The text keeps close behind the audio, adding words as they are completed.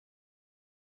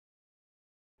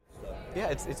Yeah,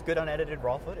 it's good unedited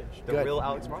raw footage. The Good. real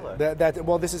Alex Marlow.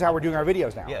 Well, this is how we're doing our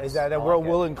videos now. Yes, Is that I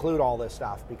we'll include all this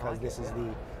stuff because this is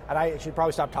the. And I should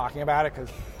probably stop talking about it because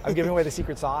I'm giving away the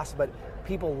secret sauce. But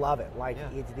people love it. Like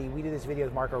we did this video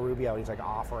with Marco Rubio. He's like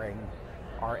offering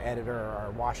our editor,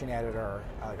 our Washington editor,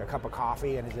 like a cup of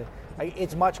coffee, and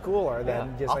it's much cooler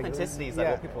than just authenticity is like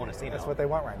what people want to see now. That's what they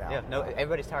want right now. Yeah, no,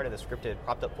 everybody's tired of the scripted,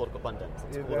 propped up political pundits.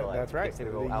 It's cool to, like, that's right.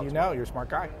 You're a smart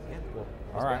guy. Yeah, well,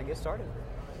 all right, get started.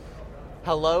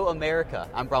 Hello, America.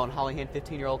 I'm Brian Hollihan,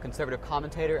 15-year-old conservative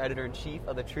commentator, editor-in-chief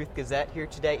of the Truth Gazette, here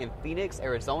today in Phoenix,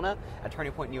 Arizona, at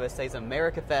Turning Point USA's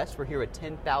America Fest. We're here with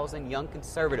 10,000 young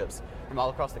conservatives from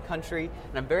all across the country,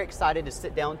 and I'm very excited to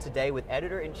sit down today with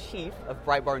editor-in-chief of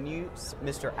Breitbart News,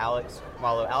 Mr. Alex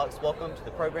Marlow. Alex, welcome to the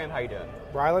program. How are you doing?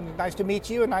 Ryland, nice to meet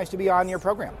you and nice to be on your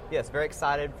program. Yes, very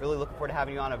excited. Really looking forward to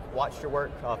having you on. I've watched your work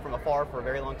from afar for a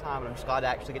very long time, and I'm just glad to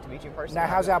actually get to meet you in person. Now,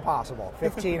 how's that possible?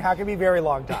 15, how can it be a very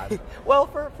long time? Well,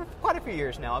 for quite a few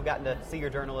years now, I've gotten to see your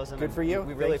journalism. Good for you.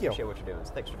 We really appreciate what you're doing.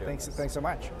 So thanks for doing this. Thanks so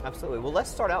much. Absolutely. Well, let's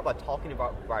start out by talking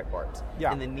about Breitbart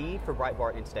and the need for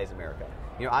Breitbart in today's America.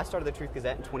 You know, I started the Truth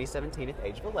Gazette in 2017 at the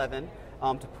age of 11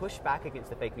 to push back against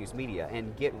the fake news media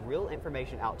and get real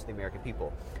information out to the American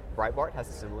people. Breitbart has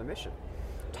a similar mission.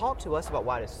 Talk to us about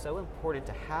why it is so important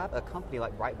to have a company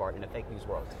like Breitbart in a fake news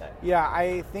world today. Yeah,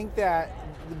 I think that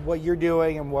what you're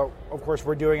doing and what, of course,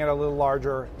 we're doing at a little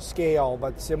larger scale,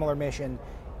 but similar mission,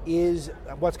 is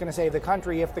what's going to save the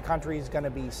country if the country is going to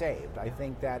be saved. I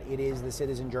think that it is the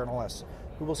citizen journalists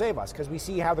who will save us because we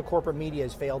see how the corporate media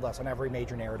has failed us on every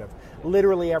major narrative.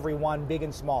 Literally every one, big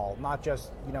and small, not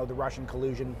just the Russian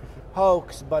collusion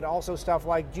hoax, but also stuff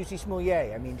like Jussie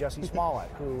Smollett,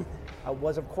 who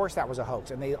was, of course, that was a hoax,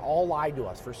 and they all lied to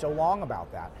us for so long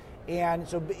about that. And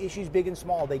so issues big and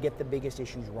small, they get the biggest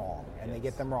issues wrong, and they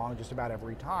get them wrong just about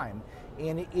every time.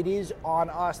 And it is on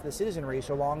us, the citizenry,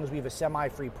 so long as we have a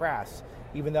semi-free press,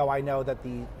 even though I know that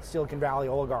the Silicon Valley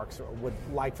oligarchs would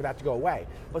like for that to go away.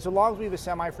 But so long as we have a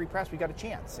semi-free press, we got a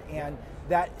chance. And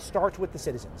that starts with the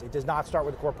citizens. It does not start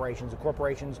with the corporations. The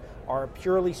corporations are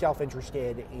purely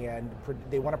self-interested, and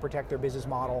they want to protect their business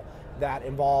model that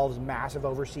involves massive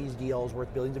overseas deals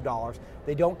worth billions of dollars.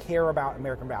 They don't care about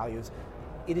American values.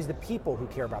 It is the people who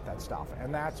care about that stuff,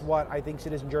 and that's what I think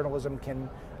citizen journalism can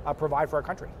provide for our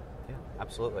country. Yeah,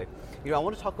 absolutely. I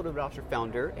want to talk a little bit about your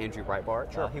founder, Andrew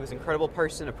Breitbart. Sure. He was an incredible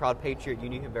person, a proud patriot. You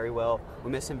knew him very well.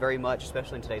 We miss him very much,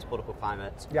 especially in today's political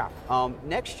climate. Yeah.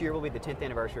 Next year will be the 10th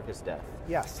anniversary of his death.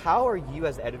 Yes. How are you,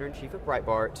 as editor-in-chief of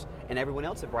Breitbart, and everyone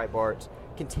else at Breitbart,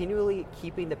 continually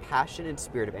keeping the passion and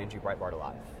spirit of Andrew Breitbart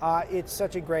alive? It's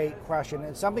such a great question.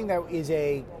 It's something that is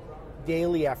a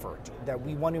daily effort that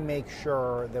we want to make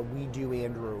sure that we do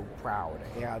Andrew proud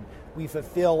and we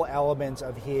fulfill elements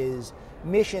of his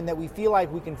mission that we feel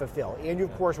like we can fulfill. Andrew,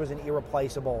 of course, was an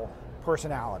irreplaceable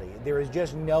personality. There is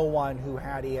just no one who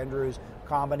had Andrew's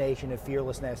combination of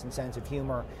fearlessness and sense of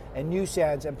humor and new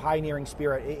sense and pioneering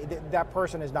spirit. That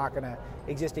person is not going to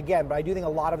exist again. But I do think a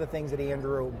lot of the things that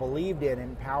Andrew believed in,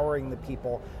 empowering the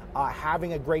people,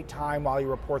 having a great time while you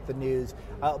report the news,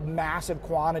 massive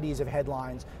quantities of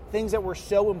headlines, things that were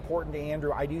so important to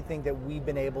Andrew, I do think that we've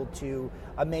been able to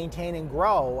maintain and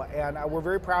grow. And we're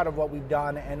very proud of what we've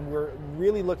done, and we're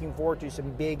really looking forward to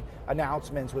some big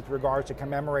announcements with regards to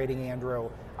commemorating Andrew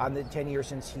on the 10 years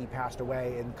since he passed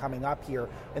away and coming up here.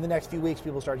 In the next few weeks,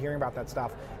 people start hearing about that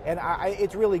stuff. And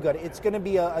it's really good. It's going to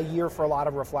be a year for a lot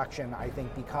of reflection, I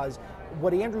think, because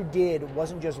what Andrew did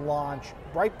wasn't just launch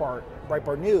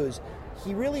Breitbart News.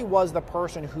 He really was the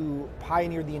person who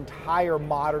pioneered the entire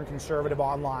modern conservative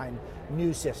online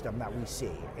news system that we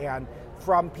see. And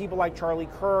from people like Charlie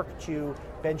Kirk to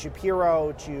Ben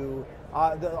Shapiro to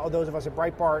those of us at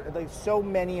Breitbart, so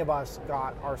many of us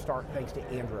got our start thanks to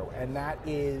Andrew. And that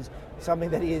is something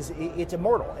that it's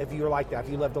immortal if you're like that,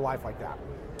 if you lived a life like that.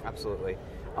 Absolutely.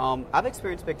 I've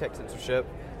experienced big tech censorship.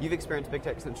 You've experienced big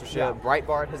tech censorship. Yeah.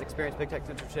 Breitbart has experienced big tech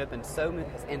censorship, and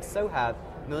so have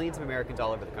millions of Americans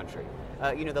all over the country.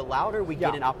 The louder we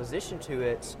get in opposition to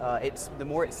it, the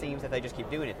more it seems that they just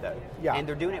keep doing it, though. Yeah. And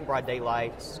they're doing it in broad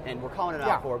daylight, and we're calling it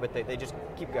out for it, but they just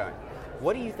keep going.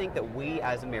 What do you think that we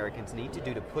as Americans need to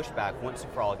do to push back once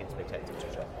and for all against big tech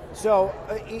censorship? So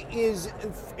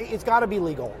it's got to be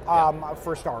legal,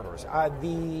 for starters.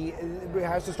 It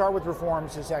has to start with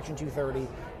reforms to Section 230,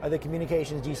 the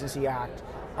Communications Decency Act.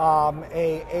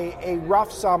 A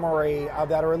rough summary of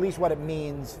that, or at least what it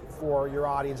means for your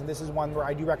audience, and this is one where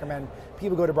I do recommend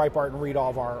people go to Breitbart and read all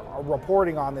of our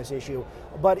reporting on this issue,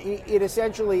 but it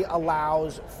essentially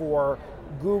allows for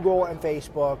Google and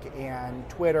Facebook and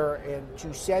Twitter and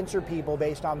to censor people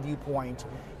based on viewpoint,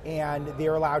 and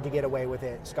they're allowed to get away with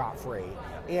it scot-free.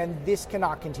 And this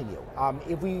cannot continue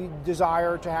if we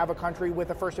desire to have a country with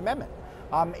a First Amendment.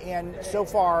 And so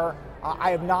far,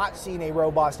 I have not seen a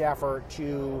robust effort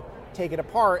to take it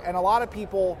apart. And a lot of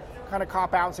people kind of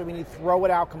cop out and say we need to throw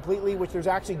it out completely, which there's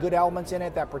actually good elements in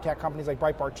it that protect companies like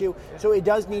Breitbart too. So it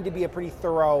does need to be a pretty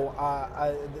thorough,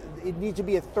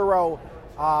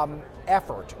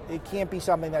 effort. It can't be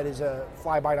something that is a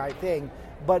fly-by-night thing,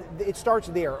 but it starts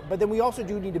there. But then we also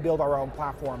do need to build our own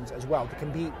platforms as well to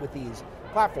compete with these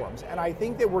platforms. And I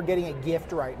think that we're getting a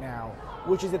gift right now,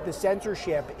 which is that the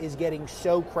censorship is getting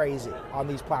so crazy on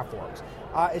these platforms.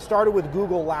 It started with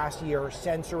Google last year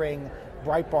censoring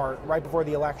Breitbart right before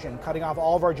the election, cutting off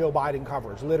all of our Joe Biden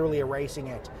coverage, literally erasing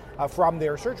it from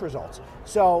their search results.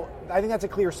 So I think that's a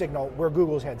clear signal where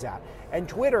Google's head's at. And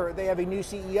Twitter, they have a new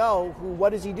CEO who,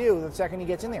 what does he do the second he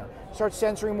gets in there? Starts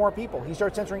censoring more people. He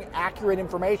starts censoring accurate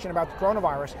information about the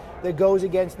coronavirus that goes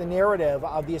against the narrative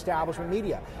of the establishment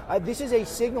media. This is a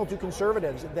signal to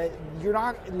conservatives that you're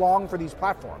not long for these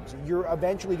platforms. You're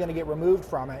eventually going to get removed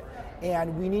from it,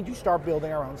 and we need to start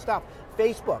building our own stuff.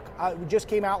 Facebook just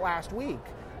came out last week,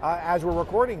 as we're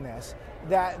recording this,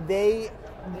 that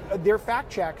their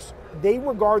fact checks, they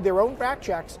regard their own fact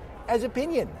checks as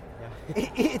opinion.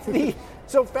 Yeah.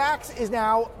 So facts is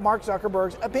now Mark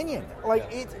Zuckerberg's opinion.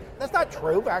 That's not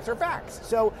true. Facts are facts.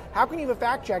 So how can you have a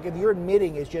fact check if you're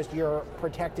admitting it's just your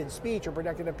protected speech or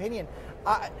protected opinion?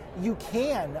 You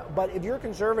can, but if you're a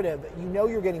conservative, you know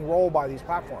you're getting rolled by these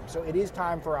platforms. So it is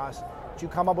time for us to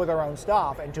come up with our own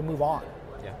stuff and to move on.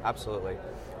 Yeah, absolutely.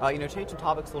 Changing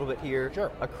topics a little bit here.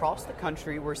 Sure. Across the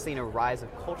country, we're seeing a rise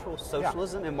of cultural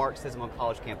socialism and Marxism on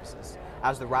college campuses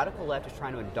as the radical left is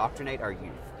trying to indoctrinate our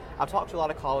youth. I've talked to a lot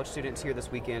of college students here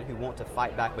this weekend who want to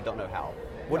fight back but don't know how.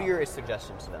 What are your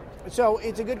suggestions to them? So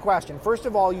it's a good question. First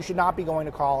of all, you should not be going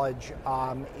to college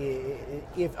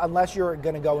unless you're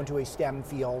going to go into a STEM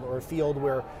field or a field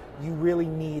where you really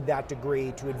need that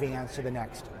degree to advance to the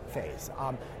next phase.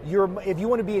 If you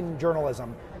want to be in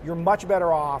journalism, you're much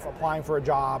better off applying for a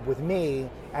job with me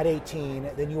at 18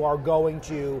 than you are going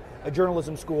to a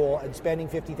journalism school and spending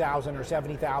 $50,000 or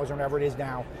 $70,000, whatever it is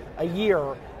now, a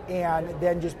year, and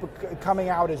then just coming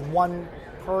out as one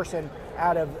person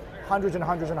out of hundreds and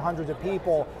hundreds and hundreds of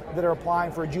people that are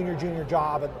applying for a junior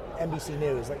job at NBC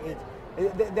News.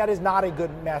 That is not a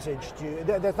good message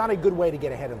that's not a good way to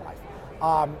get ahead in life.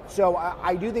 So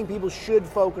I do think people should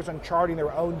focus on charting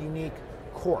their own unique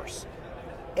course.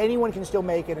 Anyone can still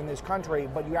make it in this country,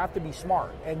 but you have to be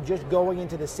smart. And just going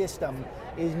into the system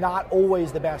is not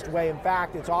always the best way. In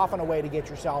fact, it's often a way to get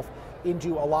yourself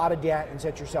into a lot of debt and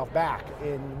set yourself back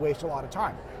and waste a lot of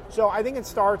time. So I think it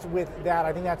starts with that.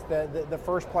 I think that's the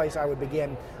first place I would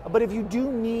begin. But if you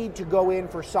do need to go in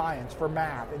for science, for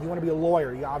math, if you want to be a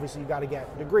lawyer, you've got to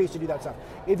get degrees to do that stuff.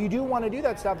 If you do want to do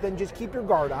that stuff, then just keep your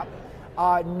guard up.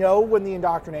 Know when the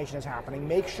indoctrination is happening.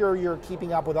 Make sure you're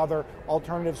keeping up with other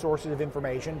alternative sources of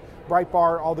information.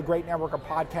 Breitbart, all the great network of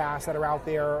podcasts that are out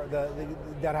there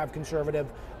that have conservative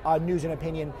news and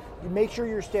opinion. Make sure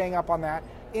you're staying up on that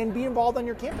and be involved on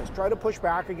your campus. Try to push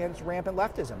back against rampant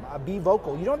leftism. Be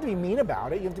vocal. You don't have to be mean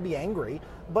about it. You have to be angry,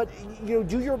 but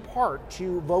do your part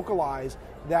to vocalize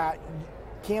that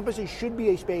campuses should be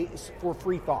a space for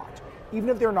free thought. Even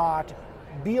if they're not,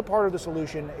 be a part of the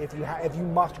solution if you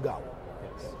must go.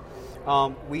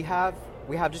 We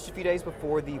have just a few days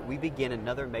before we begin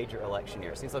another major election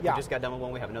year. It seems like we just got done with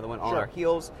one. We have another one on our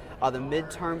heels. The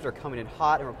midterms are coming in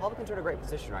hot, and Republicans are in a great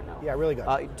position right now. Yeah, really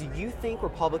good. Do you think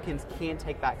Republicans can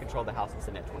take back control of the House and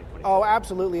Senate in 2022? Oh,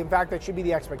 absolutely. In fact, that should be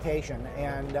the expectation.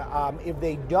 And if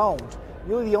they don't,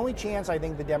 really the only chance I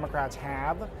think the Democrats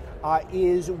have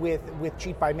is with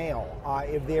cheat by mail,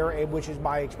 which is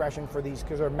my expression for these,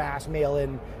 because they're mass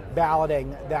mail-in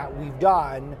balloting that we've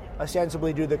done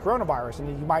ostensibly due to the coronavirus. And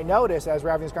you might notice as we're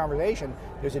having this conversation,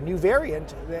 there's a new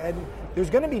variant, and there's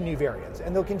going to be new variants,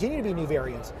 and there'll continue to be new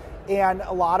variants. And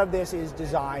a lot of this is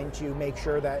designed to make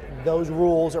sure that those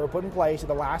rules that were put in place at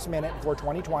the last minute for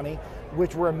 2020,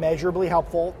 which were immeasurably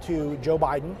helpful to Joe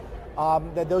Biden,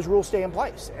 that those rules stay in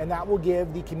place. And that will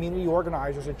give the community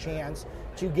organizers a chance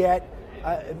to get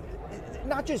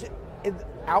not just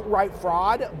outright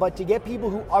fraud, but to get people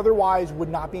who otherwise would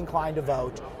not be inclined to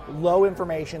vote, low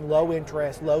information, low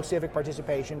interest, low civic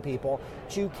participation people,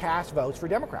 to cast votes for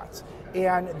Democrats.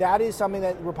 And that is something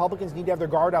that Republicans need to have their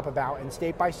guard up about, and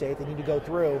state by state they need to go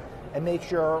through and make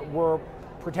sure we're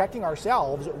protecting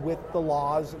ourselves with the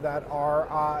laws that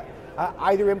are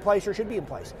either in place or should be in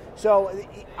place. So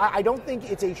I don't think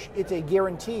it's a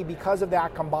guarantee because of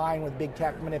that combined with big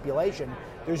tech manipulation.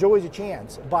 There's always a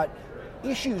chance, but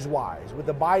issues-wise, with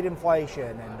the Biden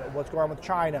inflation and what's going on with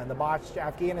China and the botched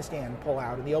Afghanistan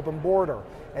pullout and the open border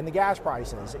and the gas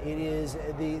prices, it is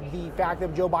the fact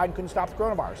that Joe Biden couldn't stop the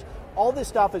coronavirus. All this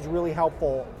stuff is really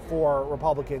helpful for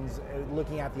Republicans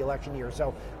looking at the election year.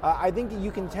 So I think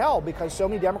you can tell because so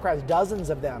many Democrats, dozens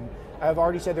of them, have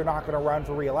already said they're not going to run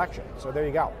for re-election. So there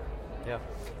you go.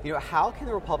 Yeah. How can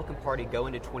the Republican Party go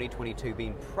into 2022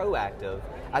 being proactive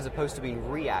as opposed to being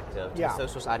reactive to the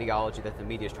socialist ideology that the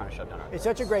media is trying to shove down our throats? It's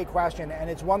such a great question, and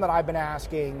it's one that I've been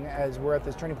asking as we're at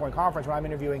this Turning Point conference when I'm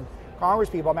interviewing Congress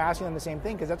people. I'm asking them the same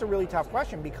thing because that's a really tough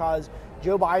question because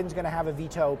Joe Biden's going to have a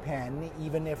veto pen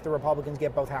even if the Republicans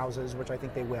get both houses, which I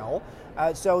think they will.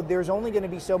 So there's only going to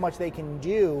be so much they can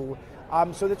do.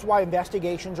 So that's why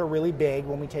investigations are really big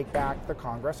when we take back the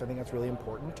Congress. I think that's really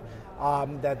important,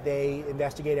 that they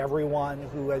investigate everyone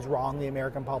who has wronged the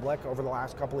American public over the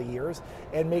last couple of years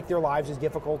and make their lives as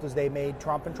difficult as they made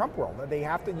Trump and Trump world. You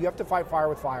have to fight fire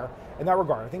with fire in that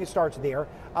regard. I think it starts there.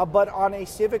 But on a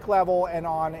civic level and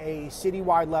on a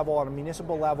citywide level, on a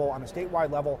municipal level, on a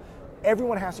statewide level,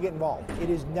 everyone has to get involved. It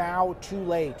is now too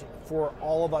late for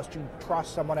all of us to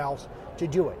trust someone else to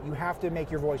do it. You have to make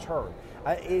your voice heard.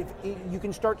 You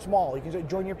can start small. You can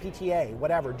join your PTA,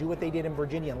 whatever. Do what they did in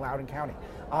Virginia and Loudoun County.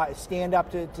 Stand up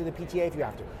to the PTA if you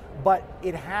have to. But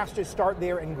it has to start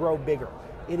there and grow bigger.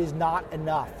 It is not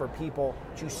enough for people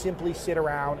to simply sit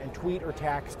around and tweet or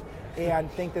text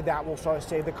and think that will sort of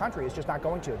save the country. It's just not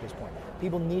going to at this point.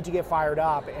 People need to get fired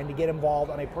up and to get involved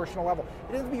on a personal level.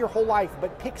 It doesn't have to be your whole life,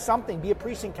 but pick something. Be a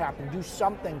precinct captain. Do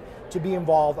something to be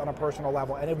involved on a personal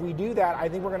level. And if we do that, I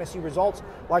think we're going to see results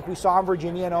like we saw in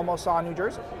Virginia and almost saw in New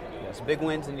Jersey. Yes, big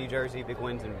wins in New Jersey, big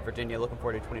wins in Virginia. Looking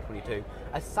forward to 2022.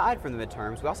 Aside from the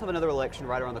midterms, we also have another election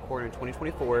right around the corner in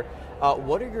 2024.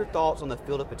 What are your thoughts on the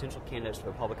field of potential candidates for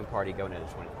the Republican Party going into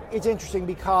 2024? It's interesting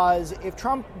because if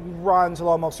Trump runs, he'll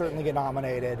almost certainly get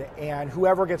nominated, and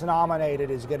whoever gets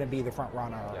nominated is going to be the front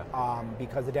runner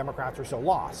because the Democrats are so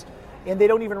lost. And they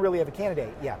don't even really have a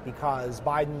candidate yet because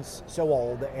Biden's so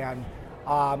old and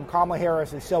Kamala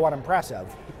Harris is so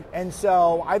unimpressive. And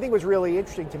so I think what's really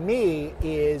interesting to me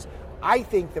is I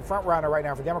think the front runner right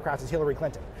now for Democrats is Hillary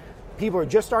Clinton. People are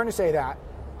just starting to say that.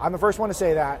 I'm the first one to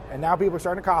say that, and now people are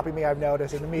starting to copy me, I've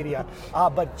noticed, in the media.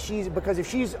 But because if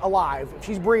she's alive, if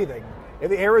she's breathing, if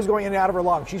the air is going in and out of her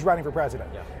lungs, she's running for president.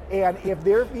 Yeah. And if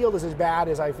their field is as bad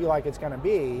as I feel like it's going to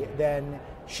be, then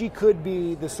she could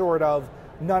be the sort of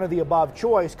none of the above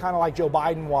choice, kind of like Joe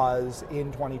Biden was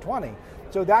in 2020.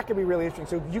 So that could be really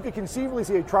interesting. So you could conceivably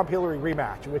see a Trump-Hillary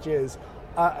rematch, which is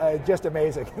just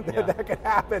amazing that could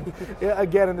happen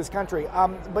again in this country.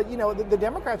 But, the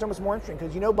Democrats are almost more interesting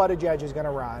because, Buttigieg is going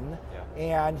to run,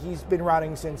 and he's been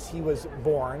running since he was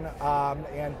born,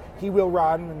 and he will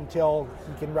run until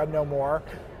he can run no more.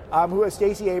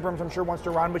 Stacey Abrams, I'm sure, wants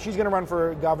to run, but she's going to run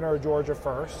for governor of Georgia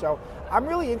first. So I'm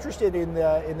really interested in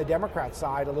the Democrat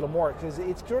side a little more because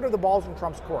it's sort of the ball's in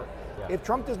Trump's court. Yeah. If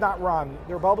Trump does not run,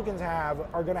 the Republicans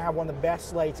are going to have one of the best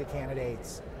slates of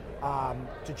candidates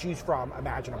to choose from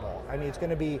imaginable. I mean, it's going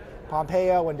to be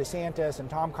Pompeo and DeSantis and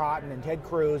Tom Cotton and Ted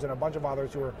Cruz and a bunch of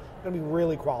others who are going to be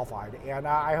really qualified. And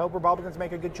I hope Republicans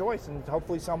make a good choice and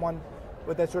hopefully someone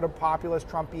with that sort of populist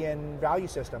Trumpian value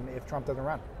system if Trump doesn't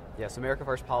run. Yes, America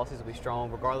First policies will be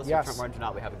strong. Regardless if Trump runs or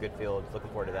not, we have a good field. Looking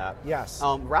forward to that. Yes.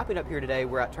 Wrapping up here today,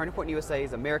 we're at Turning Point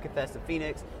USA's America Fest in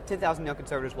Phoenix. 10,000 young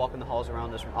conservatives walking the halls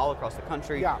around us from all across the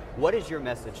country. Yeah. What is your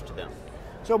message to them?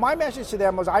 So my message to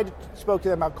them was I spoke to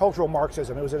them about cultural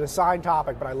Marxism. It was an assigned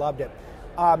topic, but I loved it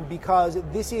because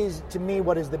this is, to me,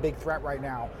 what is the big threat right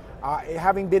now.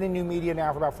 Having been in new media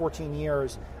now for about 14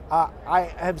 years,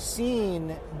 I have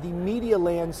seen the media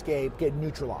landscape get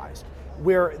neutralized,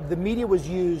 where the media was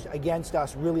used against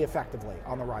us really effectively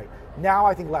on the right. Now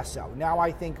I think less so. Now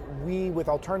I think we, with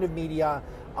alternative media,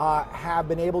 have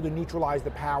been able to neutralize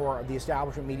the power of the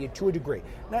establishment media to a degree.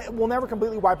 Now, we'll never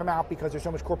completely wipe them out because there's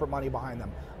so much corporate money behind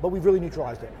them, but we've really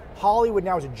neutralized it. Hollywood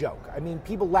now is a joke. I mean,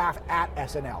 people laugh at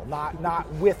SNL,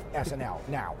 not with SNL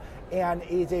now. And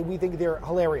we think they're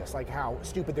hilarious, like how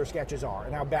stupid their sketches are,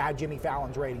 and how bad Jimmy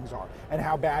Fallon's ratings are, and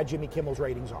how bad Jimmy Kimmel's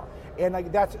ratings are, and like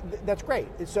that's great.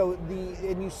 So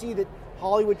and you see that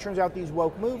Hollywood turns out these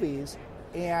woke movies,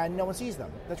 and no one sees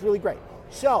them. That's really great.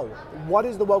 So what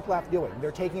is the woke left doing?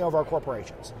 They're taking over our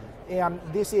corporations. And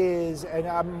this is,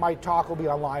 and my talk will be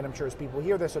online, I'm sure, as people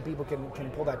hear this, so people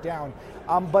can pull that down.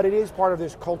 But it is part of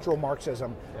this cultural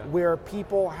Marxism where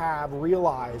people have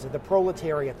realized that the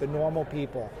proletariat, the normal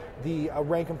people, the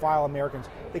rank and file Americans,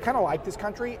 they kind of like this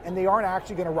country, and they aren't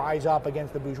actually going to rise up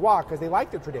against the bourgeois because they like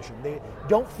their tradition. They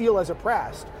don't feel as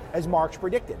oppressed as Marx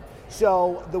predicted.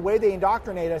 So the way they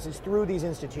indoctrinate us is through these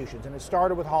institutions, and it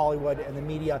started with Hollywood and the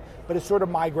media, but it's sort of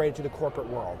migrated to the corporate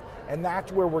world. And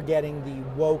that's where we're getting the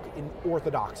woke in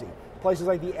orthodoxy. Places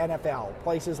like the NFL,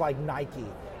 places like Nike.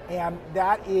 And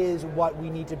that is what we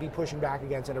need to be pushing back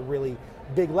against at a really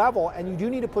big level. And you do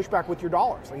need to push back with your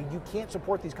dollars. Like, you can't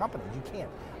support these companies. You can't.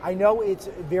 I know it's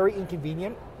very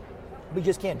inconvenient. We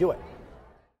just can't do it.